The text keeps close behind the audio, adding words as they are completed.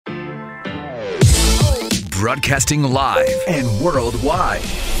Broadcasting live and worldwide.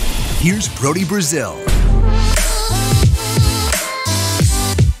 Here's Brody Brazil.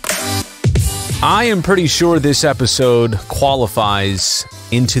 I am pretty sure this episode qualifies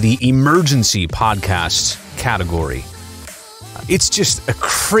into the emergency podcast category. It's just a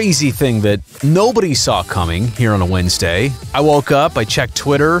crazy thing that nobody saw coming here on a Wednesday. I woke up, I checked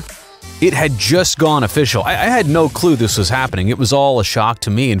Twitter. It had just gone official. I had no clue this was happening. It was all a shock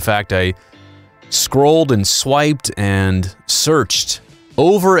to me. In fact, I scrolled and swiped and searched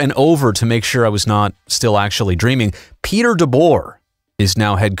over and over to make sure I was not still actually dreaming. Pete DeBoer is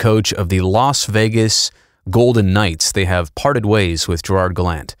now head coach of the Las Vegas Golden Knights. They have parted ways with Gerard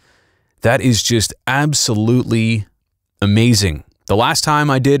Gallant. That is just absolutely amazing. The last time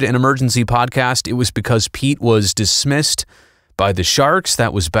I did an emergency podcast, it was because Pete was dismissed by the Sharks.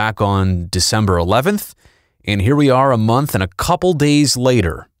 That was back on December 11th. And here we are a month and a couple days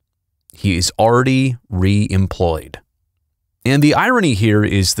later. He is already re-employed. And the irony here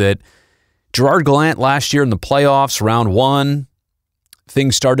is that Gerard Gallant last year in the playoffs, round one,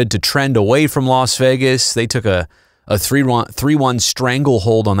 things started to trend away from Las Vegas. They took a 3-1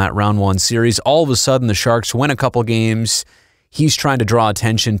 stranglehold on that round one series. All of a sudden, the Sharks win a couple games. He's trying to draw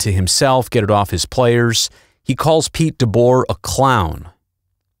attention to himself, get it off his players. He calls Pete DeBoer a clown.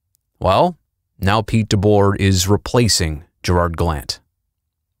 Well, now Pete DeBoer is replacing Gerard Gallant.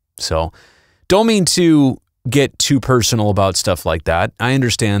 So, don't mean to get too personal about stuff like that. I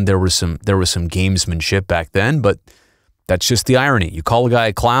understand there was some gamesmanship back then, but that's just the irony. You call a guy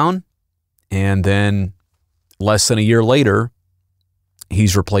a clown, and then less than a year later,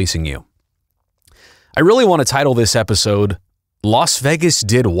 he's replacing you. I really want to title this episode, Las Vegas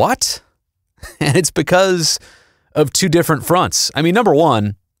Did What? And it's because of two different fronts. I mean, number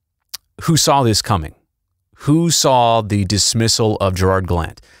one, who saw this coming? Who saw the dismissal of Gerard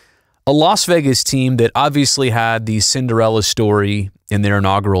Gallant? A Las Vegas team that obviously had the Cinderella story in their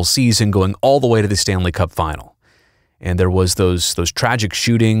inaugural season going all the way to the Stanley Cup final. And there was those tragic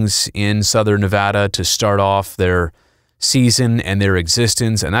shootings in Southern Nevada to start off their season and their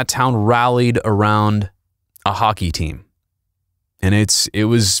existence, and that town rallied around a hockey team. And it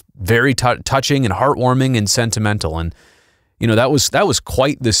was very touching and heartwarming and sentimental. And, you know, that was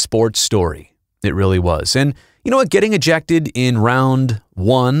quite the sports story. It really was. And, you know what, getting ejected in round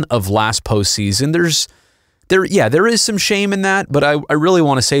one of last postseason, there is some shame in that, but I really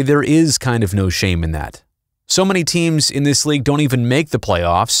want to say there is kind of no shame in that. So many teams in this league don't even make the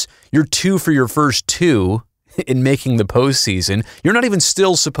playoffs. You're 2 for your first 2 in making the postseason. You're not even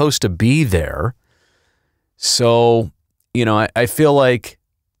still supposed to be there. So, you know, I feel like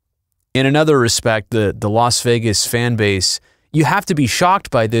in another respect, the Las Vegas fan base, you have to be shocked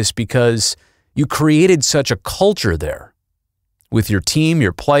by this because you created such a culture there with your team,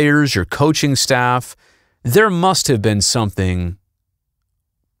 your players, your coaching staff. There must have been something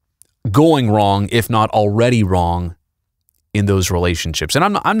going wrong, if not already wrong, in those relationships.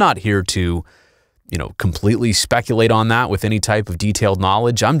 And I'm not here to, you know, completely speculate on that with any type of detailed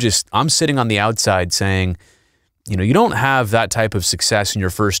knowledge. I'm sitting on the outside saying, you know, you don't have that type of success in your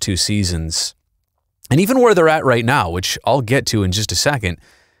first 2 seasons. And even where they're at right now, which I'll get to in just a second.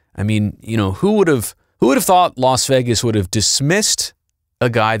 I mean, you know, who would have thought Las Vegas would have dismissed a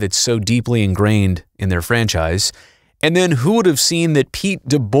guy that's so deeply ingrained in their franchise? And then who would have seen that Pete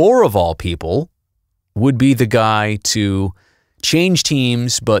DeBoer, of all people, would be the guy to change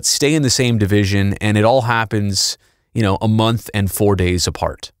teams but stay in the same division, and it all happens, you know, a month and 4 days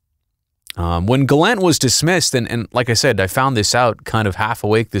apart. When Gallant was dismissed, and like I said, I found this out kind of half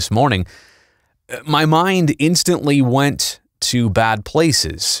awake this morning, my mind instantly went to bad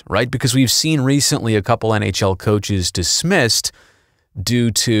places, right? Because we've seen recently a couple NHL coaches dismissed due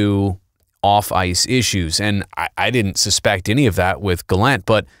to off-ice issues, and I didn't suspect any of that with Gallant,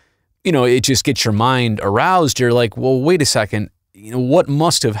 but, you know, it just gets your mind aroused. You're like, well, wait a second, you know, what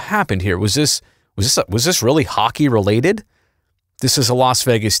must have happened here? Was this really hockey-related? This is a Las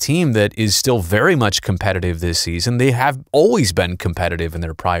Vegas team that is still very much competitive this season. They have always been competitive in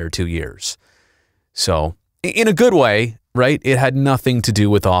their prior 2 years. So, in a good way, right, it had nothing to do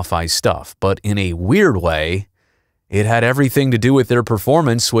with off-ice stuff. But in a weird way, it had everything to do with their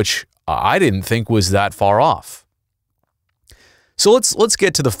performance, which I didn't think was that far off. So let's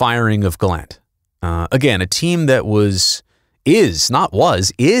get to the firing of Gallant. Again, a team that is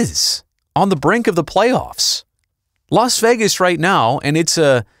on the brink of the playoffs. Las Vegas right now, and it's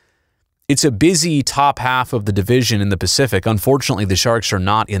a busy top half of the division in the Pacific. Unfortunately, the Sharks are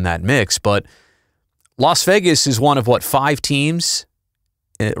not in that mix, but Las Vegas is one of, 5 teams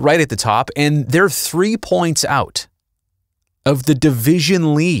right at the top, and they're 3 points out of the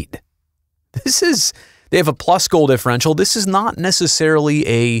division lead. This They have a plus goal differential. This is not necessarily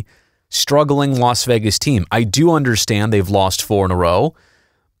a struggling Las Vegas team. I do understand they've lost 4 in a row.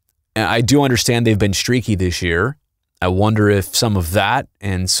 And I do understand they've been streaky this year. I wonder if some of that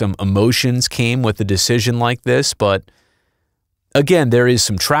and some emotions came with a decision like this. But again, there is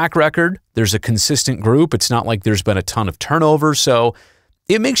some track record. There's a consistent group. It's not like there's been a ton of turnover. So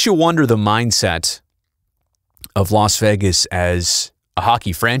it makes you wonder the mindset of Las Vegas as a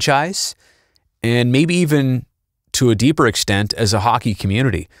hockey franchise, and maybe even to a deeper extent as a hockey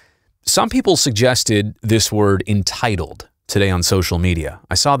community. Some people suggested this word entitled today on social media.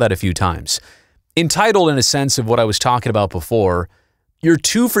 I saw that a few times. Entitled in a sense of what I was talking about before. You're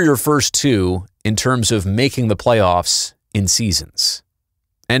 2 for your first 2 in terms of making the playoffs in seasons.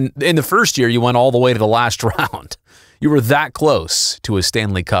 And in the first year, you went all the way to the last round. You were that close to a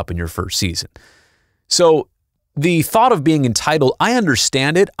Stanley Cup in your first season. So the thought of being entitled, I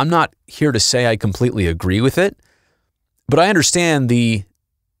understand it. I'm not here to say I completely agree with it, but I understand the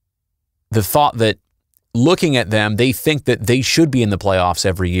thought that looking at them, they think that they should be in the playoffs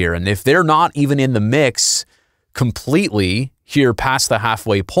every year. And if they're not even in the mix completely here past the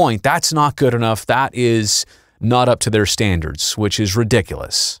halfway point, that's not good enough. That is not up to their standards, which is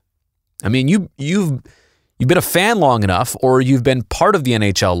ridiculous. I mean, you've been a fan long enough, or you've been part of the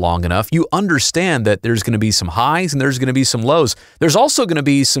NHL long enough, you understand that there's going to be some highs and there's going to be some lows. There's also going to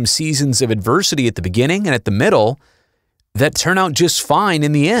be some seasons of adversity at the beginning and at the middle that turn out just fine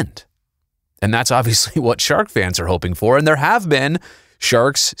in the end. And that's obviously what Shark fans are hoping for, and there have been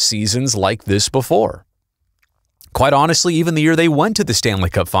Sharks seasons like this before. Quite honestly, even the year they went to the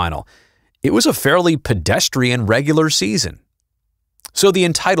Stanley Cup final, it was a fairly pedestrian regular season. So the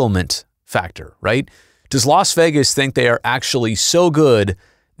entitlement factor, right? Does Las Vegas think they are actually so good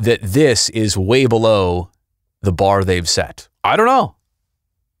that this is way below the bar they've set? I don't know.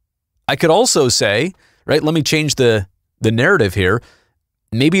 I could also say, right, let me change the narrative here.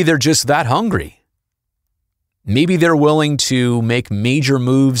 Maybe they're just that hungry. Maybe they're willing to make major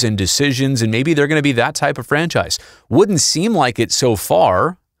moves and decisions, and maybe they're going to be that type of franchise. Wouldn't seem like it so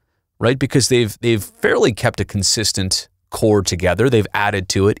far, right? Because they've fairly kept a consistent core together. They've added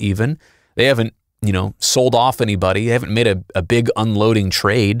to it even. They haven't, sold off anybody. They haven't made a big unloading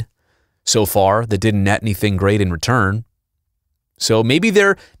trade so far that didn't net anything great in return. So maybe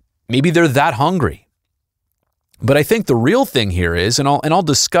they're that hungry. But I think the real thing here is, and I'll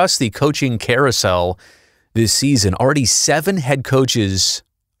discuss the coaching carousel this season. Already 7 head coaches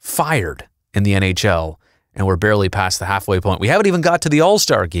fired in the NHL, and we're barely past the halfway point. We haven't even got to the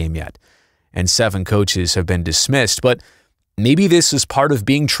All-Star game yet, and 7 coaches have been dismissed. But maybe this is part of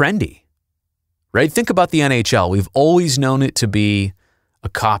being trendy, right? Think about the NHL. We've always known it to be a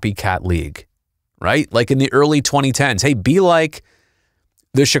copycat league, right? Like in the early 2010s. Hey, be like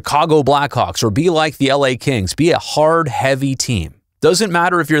the Chicago Blackhawks, or be like the LA Kings. Be a hard, heavy team. Doesn't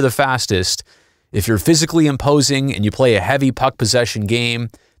matter if you're the fastest. If you're physically imposing and you play a heavy puck possession game,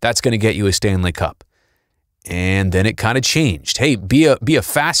 that's going to get you a Stanley Cup. And then it kind of changed. Hey, be a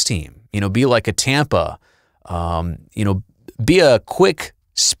fast team. Be like a Tampa. Be a quick,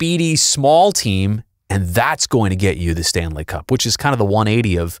 speedy, small team, and that's going to get you the Stanley Cup, which is kind of the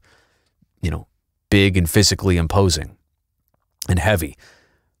 180 of, big and physically imposing and heavy.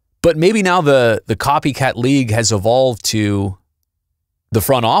 But maybe now the copycat league has evolved to the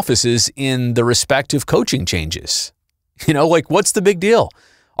front offices in the respective coaching changes. Like, what's the big deal?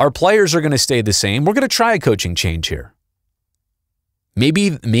 Our players are going to stay the same. We're going to try a coaching change here.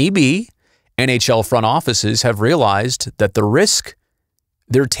 Maybe NHL front offices have realized that the risk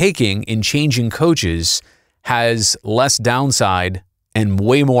they're taking in changing coaches has less downside and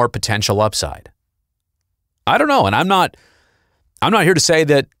way more potential upside. I don't know, and I'm not here to say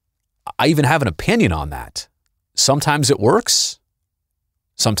that I even have an opinion on that. Sometimes it works.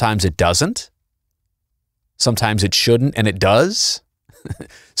 Sometimes it doesn't. Sometimes it shouldn't and it does.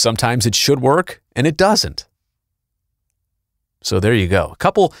 Sometimes it should work and it doesn't. So there you go. A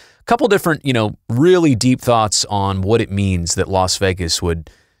couple different, really deep thoughts on what it means that Las Vegas would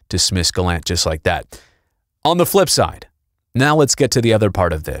dismiss Gallant just like that. On the flip side, now let's get to the other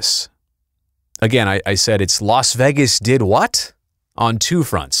part of this. Again, I said it's Las Vegas did what? On 2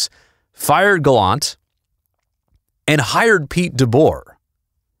 fronts. Fired Gallant and hired Pete DeBoer.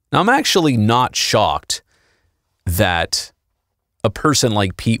 Now, I'm actually not shocked that a person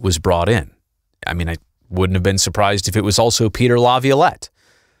like Pete was brought in. I mean, I wouldn't have been surprised if it was also Peter Laviolette.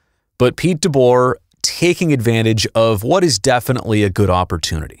 But Pete DeBoer taking advantage of what is definitely a good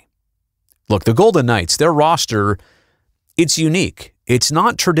opportunity. Look, the Golden Knights, their roster, it's unique. It's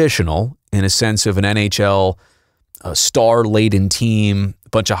not traditional in a sense of an NHL a star-laden team, a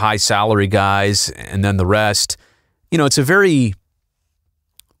bunch of high-salary guys, and then the rest. You know, it's a very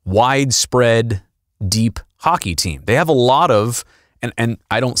widespread, deep hockey team. They have a lot of, and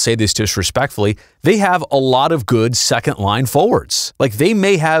I don't say this disrespectfully, they have a lot of good second-line forwards. Like, they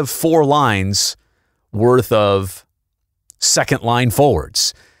may have 4 lines worth of second-line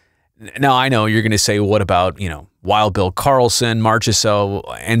forwards. Now, I know you're going to say, well, what about, you know, Wild Bill Karlsson, Marchessault,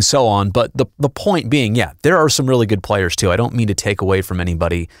 and so on. But the point being, yeah, there are some really good players too. I don't mean to take away from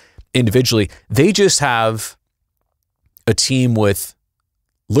anybody individually. They just have a team with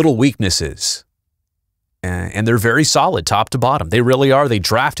little weaknesses. And they're very solid top to bottom. They really are. They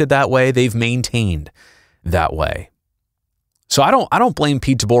drafted that way. They've maintained that way. So I don't blame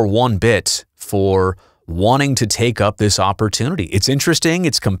Pete DeBoer one bit for wanting to take up this opportunity. It's interesting.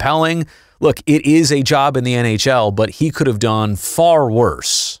 It's compelling. Look, it is a job in the NHL, but he could have done far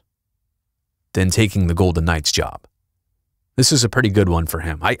worse than taking the Golden Knights job. This is a pretty good one for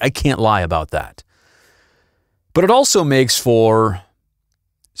him. I can't lie about that. But it also makes for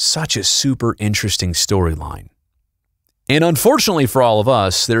such a super interesting storyline. And unfortunately for all of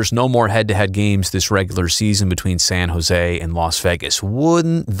us, there's no more head-to-head games this regular season between San Jose and Las Vegas.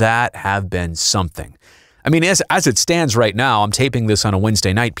 Wouldn't that have been something? I mean, as it stands right now, I'm taping this on a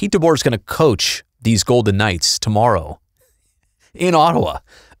Wednesday night. Pete DeBoer is going to coach these Golden Knights tomorrow in Ottawa.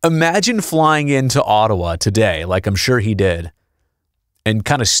 Imagine flying into Ottawa today, like I'm sure he did, and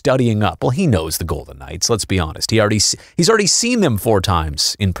kind of studying up. Well, he knows the Golden Knights, let's be honest. He's already seen them 4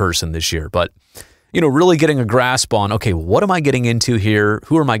 times in person this year, but you know, really getting a grasp on, okay, what am I getting into here?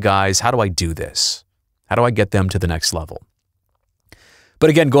 Who are my guys? How do I do this? How do I get them to the next level? But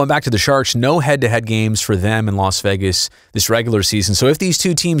again, going back to the Sharks, no head-to-head games for them in Las Vegas this regular season. So if these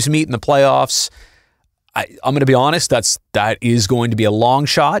two teams meet in the playoffs, I'm going to be honest, that is going to be a long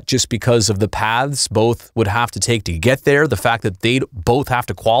shot just because of the paths both would have to take to get there, the fact that they'd both have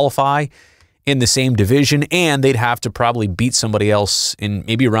to qualify in the same division, and they'd have to probably beat somebody else in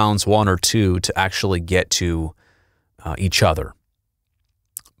maybe rounds 1 or 2 to actually get to each other.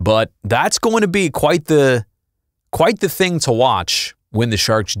 But that's going to be quite the thing to watch when the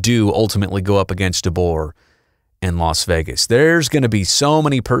Sharks do ultimately go up against DeBoer in Las Vegas. There's going to be so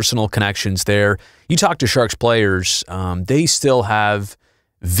many personal connections there. You talk to Sharks players, they still have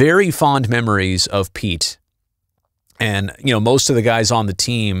very fond memories of Pete. And, you know, most of the guys on the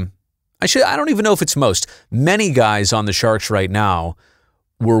team, I don't even know if it's most. Many guys on the Sharks right now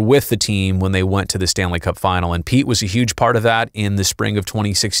were with the team when they went to the Stanley Cup Final, and Pete was a huge part of that in the spring of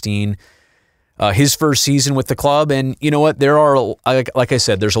 2016. His first season with the club, and you know what? There are, like I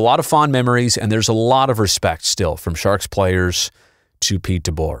said, there's a lot of fond memories, and there's a lot of respect still from Sharks players to Pete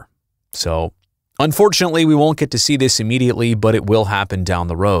DeBoer. So, unfortunately, we won't get to see this immediately, but it will happen down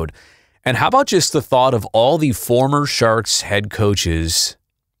the road. And how about just the thought of all the former Sharks head coaches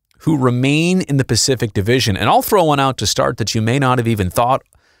who remain in the Pacific Division? And I'll throw one out to start that you may not have even thought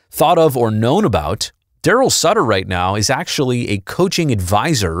of or known about. Daryl Sutter right now is actually a coaching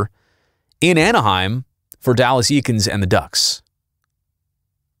advisor in Anaheim for Dallas Eakins and the Ducks.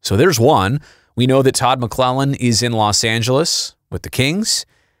 So there's one. We know that Todd McClellan is in Los Angeles with the Kings,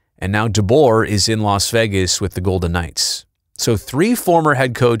 and now DeBoer is in Las Vegas with the Golden Knights. So 3 former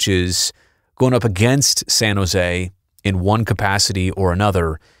head coaches going up against San Jose in one capacity or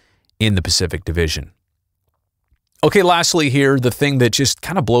another in the Pacific Division. Okay, lastly here, the thing that just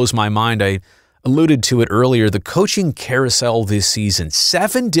kind of blows my mind, I alluded to it earlier, the coaching carousel this season.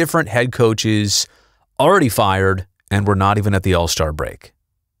 7 different head coaches already fired, and we're not even at the All-Star break.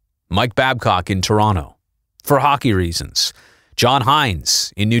 Mike Babcock in Toronto for hockey reasons. John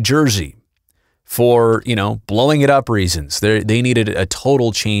Hines in New Jersey for, you know, blowing it up reasons. They needed a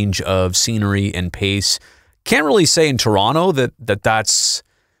total change of scenery and pace. Can't really say in Toronto that's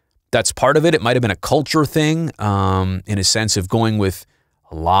part of it. It might have been a culture thing in a sense of going with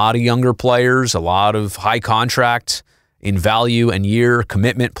a lot of younger players, a lot of high contract in value and year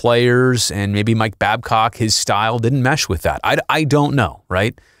commitment players, and maybe Mike Babcock, his style didn't mesh with that. I don't know,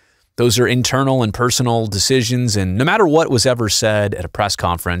 right? Those are internal and personal decisions, and no matter what was ever said at a press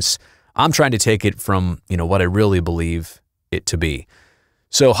conference, I'm trying to take it from, you know, what I really believe it to be.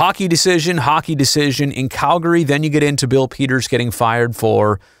 So hockey decision in Calgary. Then you get into Bill Peters getting fired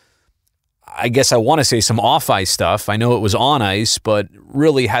for, I guess I want to say, some off-ice stuff. I know it was on ice, but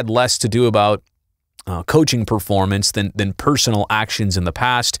really had less to do about coaching performance than personal actions in the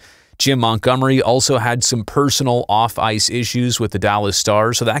past. Jim Montgomery also had some personal off-ice issues with the Dallas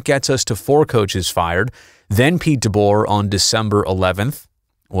Stars, so that gets us to 4 coaches fired. Then Pete DeBoer on December 11th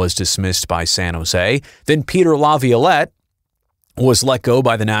was dismissed by San Jose. Then Peter Laviolette was let go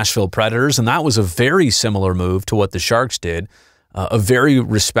by the Nashville Predators, and that was a very similar move to what the Sharks did. A very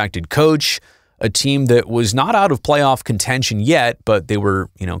respected coach, a team that was not out of playoff contention yet, but they were,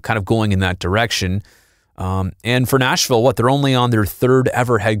 kind of going in that direction. And for Nashville, they're only on their third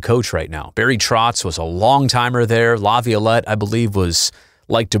ever head coach right now. Barry Trotz was a long-timer there. Laviolette, I believe, was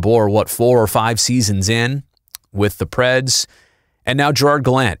like DeBoer, 4 or 5 seasons in with the Preds. And now Gerard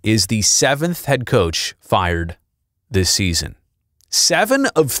Gallant is the 7th head coach fired this season. 7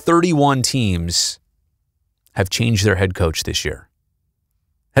 of 31 teams have changed their head coach this year.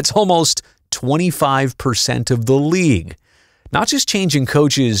 That's almost 25% of the league. Not just changing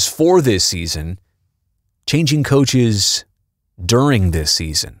coaches for this season, changing coaches during this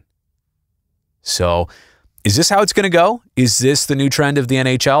season. So, is this how it's going to go? Is this the new trend of the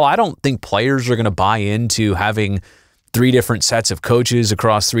NHL? I don't think players are going to buy into having 3 different sets of coaches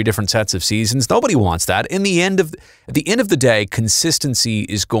across 3 different sets of seasons. Nobody wants that. At the end of the day, consistency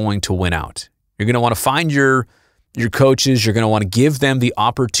is going to win out. You're going to want to find your coaches. You're going to want to give them the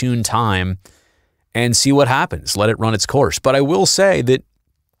opportune time and see what happens. Let it run its course. But I will say that,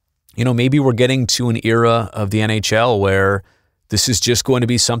 maybe we're getting to an era of the NHL where this is just going to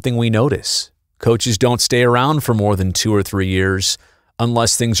be something we notice. Coaches don't stay around for more than 2 or 3 years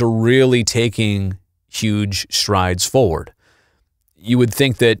unless things are really taking huge strides forward. You would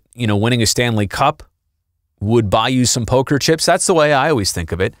think that, winning a Stanley Cup would buy you some poker chips. That's the way I always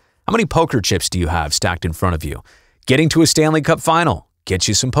think of it. How many poker chips do you have stacked in front of you? Getting to a Stanley Cup final gets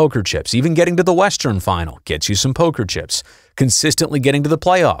you some poker chips. Even getting to the Western final gets you some poker chips. Consistently getting to the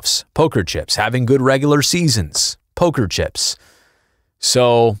playoffs, poker chips. Having good regular seasons, poker chips.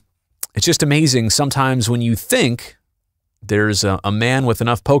 So it's just amazing sometimes when you think there's a man with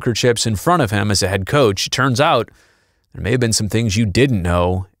enough poker chips in front of him as a head coach. It turns out there may have been some things you didn't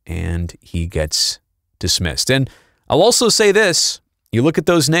know, and he gets dismissed. And I'll also say this. You look at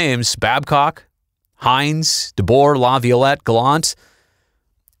those names, Babcock, Hines, DeBoer, Laviolette, Gallant.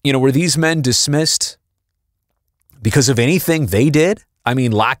 Were these men dismissed because of anything they did? I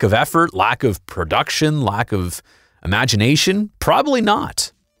mean, lack of effort, lack of production, lack of imagination? Probably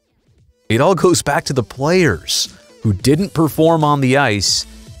not. It all goes back to the players who didn't perform on the ice,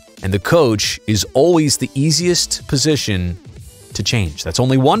 and the coach is always the easiest position to change. That's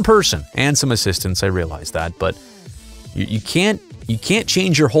only one person and some assistants, I realize that, but you can't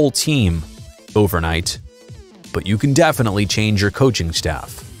change your whole team overnight, but you can definitely change your coaching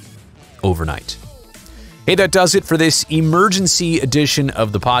staff overnight. Hey, that does it for this emergency edition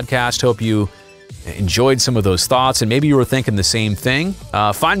of the podcast. Hope you enjoyed some of those thoughts, and maybe you were thinking the same thing.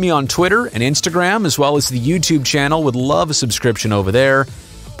 Find me on Twitter and Instagram, as well as the YouTube channel. Would love a subscription over there.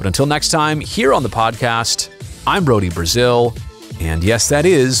 But until next time, here on the podcast, I'm Brody Brazil, and yes, that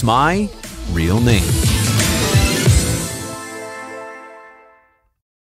is my real name.